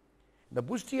 இந்த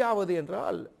புஷ்டியாவது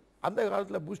என்றால் அந்த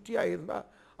காலத்தில் புஷ்டியாக இருந்தால்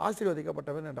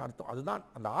ஆசீர்வதிக்கப்பட்டவன் என்ற அர்த்தம். அதுதான்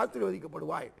அந்த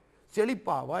ஆசீர்வதிக்கப்படுவாய்,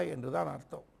 செழிப்பாவாய் என்று தான்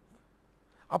அர்த்தம்.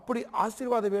 அப்படி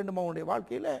ஆசீர்வாதம் வேண்டுமா உன்னுடைய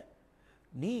வாழ்க்கையில்,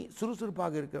 நீ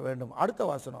சுறுசுறுப்பாக இருக்க வேண்டும். அடுத்த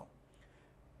வசனம்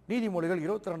நீதிமொழிகள்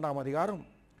 22ஆம் அதிகாரம்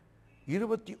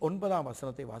 29ஆம்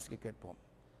வசனத்தை வாசிக்க கேட்போம்.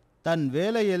 தன்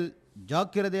வேலையில்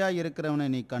ஜாக்கிரதையாய் இருக்கிறவனை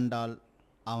நீ கண்டால்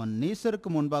அவன் நீசருக்கு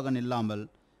முன்பாக நில்லாமல்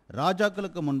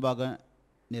ராஜாக்களுக்கு முன்பாக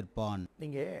நிற்பான்.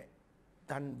 நீங்கள்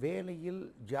தன் வேலையில்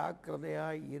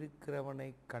ஜாக்கிரதையாய் இருக்கிறவனை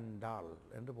கண்டால்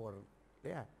என்று போடுறது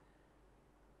இல்லையா.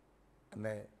 அந்த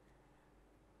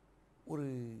ஒரு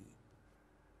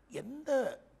எந்த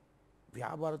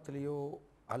வியாபாரத்திலேயோ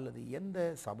அல்லது எந்த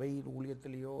சபையின்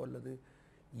ஊழியத்திலேயோ அல்லது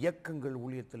இயக்கங்கள்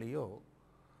ஊழியத்திலேயோ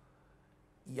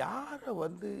யாரை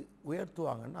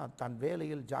உயர்த்துவாங்கன்னா தன்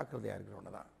வேலையில் ஜாக்கிரதையாக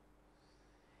இருக்கிறவனை தான்.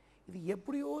 இது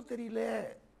எப்படியோ தெரியல,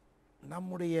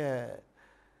 நம்முடைய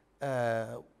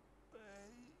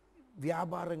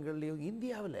வியாபாரங்கள்லேயும்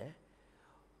இந்தியாவில்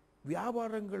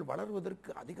வியாபாரங்கள்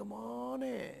வளர்வதற்கு அதிகமான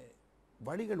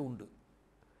வழிகள் உண்டு.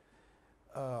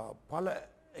 பல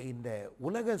இந்த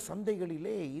உலக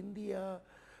சந்தைகளிலே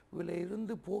இந்தியாவில்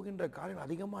இருந்து போகின்ற காரியங்கள்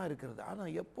அதிகமாக இருக்கிறது.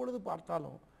 ஆனால் எப்பொழுது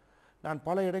பார்த்தாலும் நான்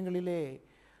பல இடங்களிலே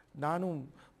நானும்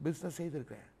பிஸ்னஸ்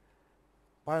செய்திருக்கிறேன்,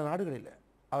 பல நாடுகளில்.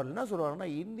 அவர் என்ன சொல்லுவாங்கன்னா,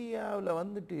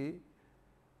 இந்தியாவில்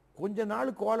கொஞ்ச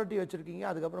நாள் குவாலிட்டி வச்சுருக்கீங்க,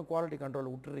 அதுக்கப்புறம் குவாலிட்டி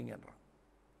கண்ட்ரோல் விட்டுறீங்கன்றான்.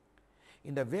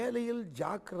 இந்த வேலையில்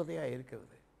ஜாக்கிரதையாக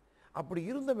இருக்கிறது. அப்படி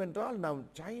இருந்தோம் என்றால் நாம்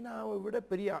சைனாவை விட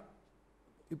பெரிய,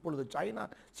 இப்பொழுது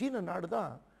சீன நாடு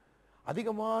தான்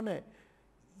அதிகமான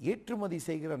ஏற்றுமதி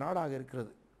செய்கிற நாடாக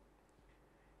இருக்கிறது.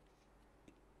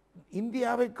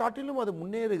 இந்தியாவை காட்டிலும் அது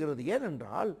முன்னேறுகிறது.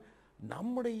 ஏனென்றால்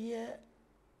நம்முடைய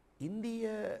இந்திய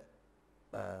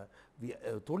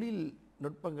தொழில்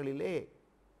நுட்பங்களிலே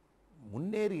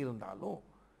முன்னேறி இருந்தாலும்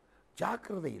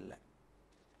ஜாக்கிரதை இல்லை.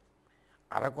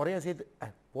 அரைக்குறையாக சேர்த்து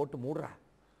போட்டு மூடுறா.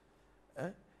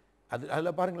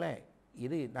 அதில் பாருங்களேன்,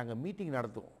 இது நாங்கள் மீட்டிங்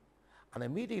நடத்துவோம். அந்த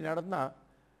மீட்டிங் நடத்தினா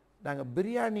நாங்கள்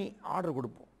பிரியாணி ஆர்டர்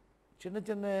கொடுப்போம். சின்ன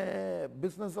சின்ன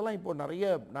பிஸ்னஸ் எல்லாம் இப்போ நிறைய,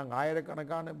 நாங்கள்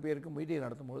ஆயிரக்கணக்கான பேருக்கு மீட்டிங்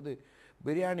நடத்தும்பொழுது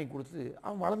பிரியாணி கொடுத்து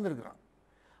அவன் வளர்ந்துருக்கிறான்.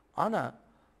 ஆனால்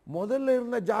முதல்ல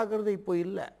இருந்த ஜாக்கிரதை இப்போ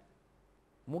இல்லை.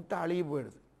 முட்டை அழுகி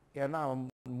போயிடுது. ஏன்னா அவன்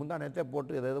முந்தா நேரத்தை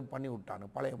போட்டு எதுவும் பண்ணி விட்டானு,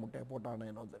 பழைய முட்டையை போட்டானு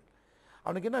என்ன தெரியும்.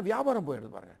 அவனுக்கு என்ன வியாபாரம்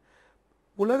போயிடுது பாருங்கள்.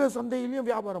 உலக சந்தையிலையும்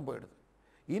வியாபாரம் போயிடுது.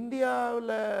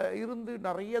 இந்தியாவில் இருந்து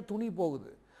நிறைய துணி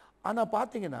போகுது. ஆனால்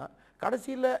பார்த்தீங்கன்னா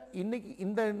கடைசியில் இன்னைக்கு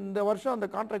இந்த வருஷம் அந்த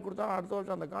கான்ட்ராக்ட் கொடுத்தா அடுத்த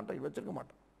வருஷம் அந்த கான்ட்ராக்ட் வச்சுருக்க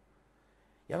மாட்டான்.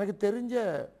 எனக்கு தெரிஞ்ச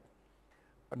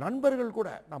நண்பர்கள் கூட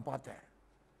நான் பார்த்தேன்,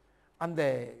 அந்த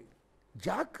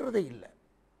ஜாக்கிரதை இல்லை.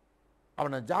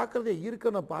 அவனை ஜாக்கிரதை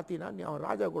இருக்குன்னு பார்த்தீங்கன்னா நீ அவன்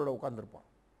ராஜா கூட உட்காந்துருப்பான்.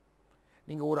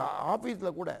 நீங்கள் ஒரு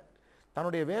ஆஃபீஸில் கூட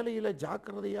தன்னுடைய வேலையில்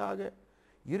ஜாக்கிரதையாக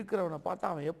இருக்கிறவனை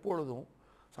பார்த்தா அவன் எப்பொழுதும்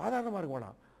சாதாரணமாக இருக்க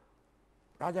மாட்டான்,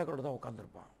 ராஜாக்களோட தான்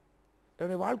உட்காந்துருப்பான்.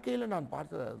 என்னுடைய வாழ்க்கையில் நான்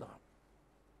பார்த்தது அதுதான்.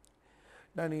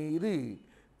 நான் இது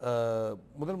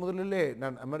முதலிலே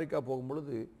நான் அமெரிக்கா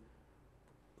போகும்பொழுது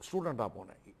ஸ்டூடெண்ட்டாக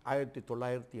போனேன்.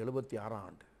 1976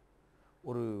 ஆண்டு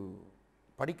ஒரு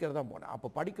படிக்கிறது தான் போனேன். அப்போ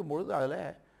படிக்கும்பொழுது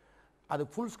அது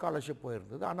ஃபுல் ஸ்காலர்ஷிப்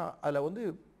போயிருந்தது. ஆனால் அதில் வந்து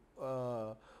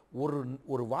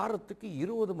ஒரு வாரத்துக்கு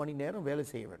 20 மணி நேரம் வேலை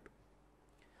செய்ய வேண்டும்.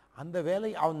 அந்த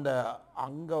வேலை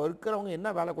அங்கே இருக்கிறவங்க என்ன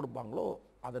வேலை கொடுப்பாங்களோ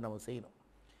அதை நம்ம செய்யணும்.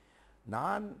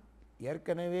 நான்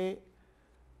ஏற்கனவே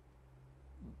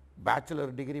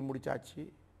bachelor degree முடித்தாச்சு,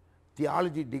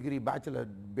 theology degree bachelor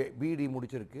பிடி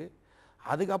முடிச்சிருக்கு.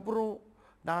 அதுக்கப்புறம்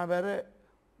நான் வேறு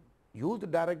யூத்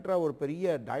டைரக்டராக ஒரு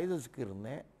பெரிய டயசஸ்க்கு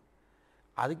இருந்தேன்.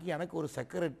 அதுக்கு எனக்கு ஒரு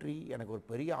செக்ரட்டரி, எனக்கு ஒரு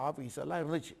பெரிய ஆஃபீஸ் எல்லாம்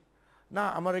இருந்துச்சு.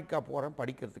 நான் அமெரிக்கா போகிறேன்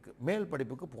படிக்கிறதுக்கு, மேல்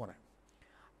படிப்புக்கு போனேன்.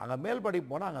 அங்கே மேல் படிப்பு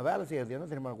போனால் அங்கே வேலை செய்கிறது என்ன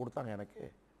தெரியுமா கொடுத்தாங்க? எனக்கு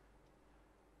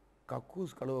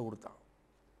கக்கூஸ் கழுவ கொடுத்தான்,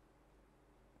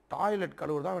 டாய்லெட்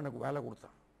கழுவு தான் எனக்கு வேலை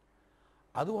கொடுத்தான்.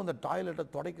 அதுவும் அந்த டாய்லெட்டை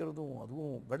துடைக்கிறதும்,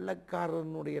 அதுவும்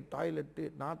வெள்ளைக்காரனுடைய டாய்லெட்டு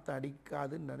நாற்று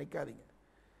அடிக்காதுன்னு நினைக்காதீங்க.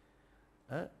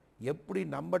 எப்படி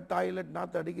நம்ம டாய்லெட்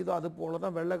நாற்று அடிக்குதோ அது போல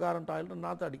தான் வெள்ளைக்காரன் டாய்லெட்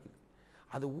நாற்று அடிக்குது.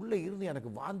 அது உள்ளே இருந்து எனக்கு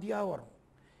வாந்தியாக வரும்.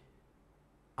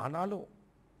 ஆனாலும்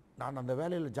நான் அந்த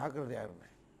வேலையில் ஜாக்கிரதையாக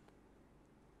இருந்தேன்.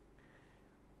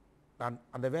 நான்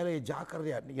அந்த வேலையை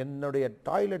ஜாக்கிரதையாக, என்னுடைய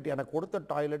டாய்லெட், எனக்கு கொடுத்த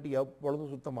டாய்லெட்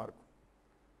எப்பொழுதும் சுத்தமாக இருக்கும்.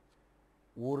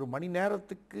 ஒரு மணி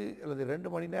நேரத்துக்கு அல்லது 2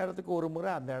 மணி நேரத்துக்கு ஒரு முறை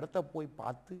அந்த இடத்த போய்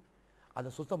பார்த்து அதை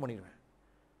சுத்தம் பண்ணிடுவேன்.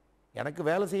 எனக்கு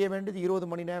வேலை செய்ய வேண்டியது 20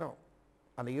 மணி நேரம்.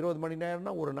 அந்த 20 மணி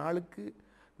நேரம்னா ஒரு நாளுக்கு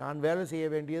நான் வேலை செய்ய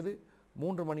வேண்டியது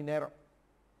 3 மணி நேரம்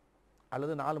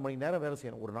அல்லது 4 மணி நேரம் வேலை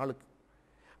செய்யணும் ஒரு நாளுக்கு.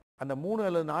 அந்த 3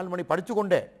 அல்லது 4 மணி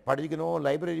படிக்கணும்,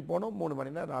 லைப்ரரி போகணும், 3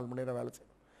 மணி நேரம் 4 மணி நேரம் வேலை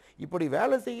செய்யணும். இப்படி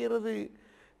வேலை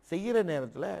செய்கிற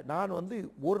நேரத்தில் நான் வந்து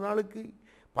ஒரு நாளுக்கு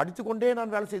படித்துக்கொண்டே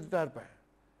நான் வேலை செய்துட்டு தான் இருப்பேன்.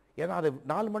 ஏன்னா அது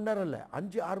 4 மணி நேரம் இல்லை,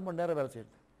 5-6 மணி நேரம் வேலை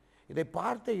செய்யுது. இதை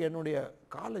பார்த்து என்னுடைய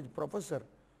காலேஜ் ப்ரொஃபஸர்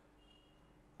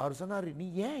அவர் சொன்னார், நீ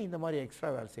ஏன் இந்த மாதிரி எக்ஸ்ட்ரா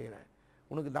வேலை செய்கிற?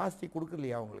 உனக்கு ஜாஸ்தி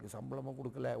கொடுக்கலையா? உங்களுக்கு சம்பளமும்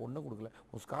கொடுக்கல, ஒன்றும் கொடுக்கல,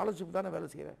 உன் ஸ்காலர்ஷிப் தானே வேலை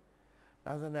செய்கிறேன்.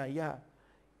 நான் சொன்னேன், ஐயா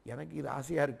எனக்கு இது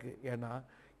ஆசையாக இருக்குது. ஏன்னா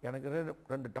எனக்கு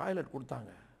 2 டாய்லெட்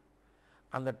கொடுத்தாங்க.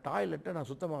 அந்த டாய்லெட்டை நான்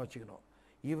சுத்தமாக வச்சுக்கணும்.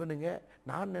 இவனுங்க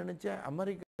நான் நினச்சேன்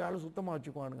அமெரிக்காவில் சுத்தமாக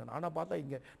வச்சுக்குவானுங்க. நானாக பார்த்தா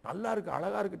இங்கே நல்லா இருக்குது,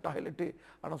 அழகாக இருக்குது டாய்லெட்டு,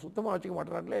 ஆனால் சுத்தமாக வச்சுக்க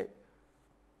மாட்டேறாங்களே.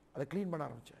 அதை க்ளீன் பண்ண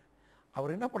ஆரம்பித்தேன்.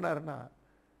 அவர் என்ன பண்ணாருன்னா,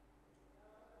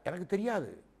 எனக்கு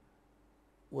தெரியாது,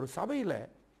 ஒரு சபையில்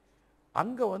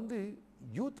அங்கே வந்து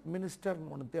யூத்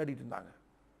மினிஸ்டர்னு ஒன்று தேடிட்டு இருந்தாங்க.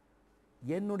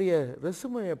 என்னுடைய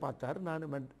ரெசுமையை பார்த்தார்.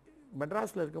 நான்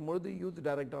மெட்ராஸில் இருக்கும்பொழுது யூத்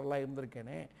டைரக்டர்லாம்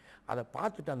இருந்திருக்கேனே, அதை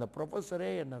பார்த்துட்டு அந்த ப்ரொஃபஸரே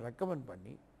என்னை ரெக்கமெண்ட்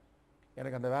பண்ணி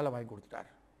எனக்கு அந்த வேலை வாங்கி கொடுத்துட்டார்.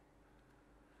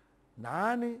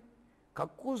 நான்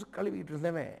கக்கூஸ் கழுவிட்டு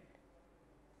இருந்தவன்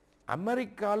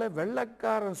அமெரிக்காவில்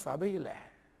வெள்ளைக்காரன் சபையில்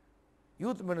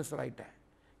யூத் மினிஸ்டர் ஆகிட்டேன்.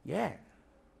 ஏன்?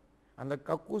 அந்த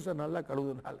கக்கூஸை நல்லா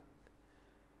கழுவுனால.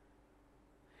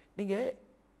 நீங்கள்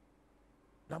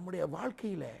நம்முடைய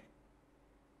வாழ்க்கையில்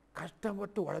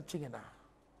கஷ்டப்பட்டு உழைச்சிங்கன்னா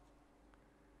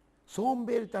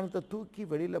சோம்பேறித்தனத்தை தூக்கி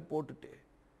வெளியில் போட்டுட்டு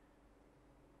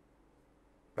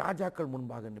ராஜாக்கள்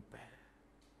முன்பாக நிற்பேன்.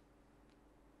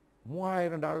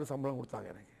 $3000 சம்பளம் கொடுத்தாங்க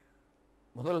எனக்கு,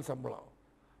 முதல் சம்பளம்.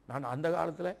 நான் அந்த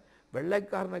காலத்தில்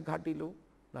வெள்ளைக்காரனை காட்டிலும்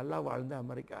நல்லா வாழ்ந்தேன்.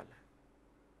 அமெரிக்காவில்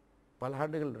பல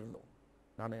ஆண்டுகள் இருந்தோம்,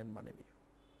 நான் என் மனைவி.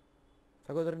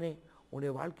 சகோதரனே,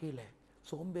 உன்னுடைய வாழ்க்கையில்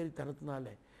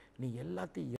சோம்பேறித்தனத்தினால நீ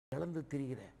எல்லாத்தையும் இழந்து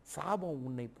திரிகிற சாபம்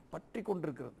உன்னை பற்றி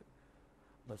கொண்டிருக்கிறது.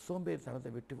 அந்த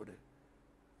சோம்பேறித்தனத்தை விட்டுவிடு,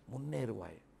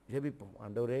 முன்னேறுவாய். ஜெபிப்போம்.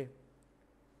 ஆண்டவரே,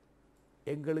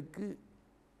 எங்களுக்கு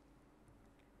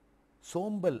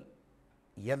சோம்பல்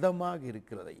எதமாக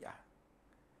இருக்கிறது ஐயா.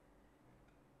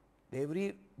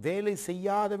 தேவரீர், வேலை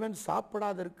செய்யாதவன்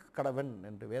சாப்பிடாதற்கு கடவன்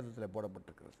என்று வேதத்தில்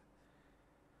போடப்பட்டிருக்கிறது.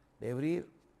 தேவரீர்,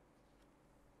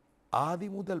 ஆதி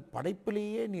முதல்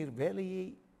படைப்பிலேயே நீர் வேலையை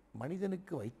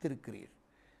மனிதனுக்கு வைத்திருக்கிறீர்.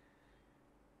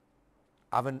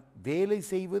 அவன் வேலை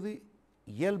செய்வது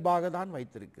இயல்பாக தான்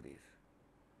வைத்திருக்கிறீர்.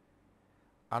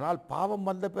 ஆனால் பாவம்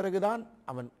வந்த பிறகுதான்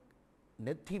அவன்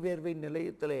நெற்றி வேர்வை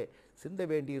நிலையத்திலே சிந்த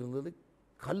வேண்டியிருந்தது,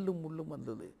 கல்லும் முள்ளும்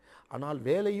வந்தது. ஆனால்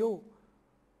வேலையோ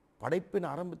படைப்பின்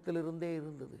ஆரம்பத்திலிருந்தே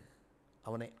இருந்தது.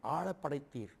 அவனை ஆள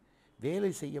படைத்தீர்,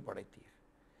 வேலை செய்ய படைத்தீர்.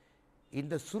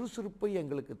 இந்த சுறுசுறுப்பை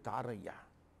எங்களுக்கு தாரையா.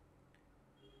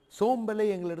 சோம்பலை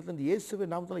எங்களிடத்து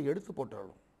இயேசுவின் நாமத்தில் எடுத்து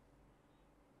போட்டாலும்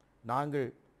நாங்கள்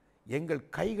எங்கள்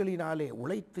கைகளினாலே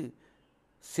உழைத்து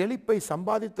செழிப்பை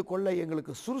சம்பாதித்து கொள்ள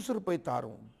எங்களுக்கு சுறுசுறுப்பை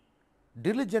தாரும்,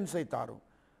 டிலிஜென்ஸை தாரும்,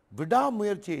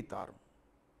 விடாமுயற்சியை தாரும்.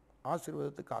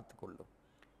 ஆசீர்வாதத்தை காத்துக்கொள்ளும்.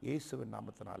 இயேசுவின்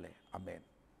நாமத்தினாலே ஆமென்.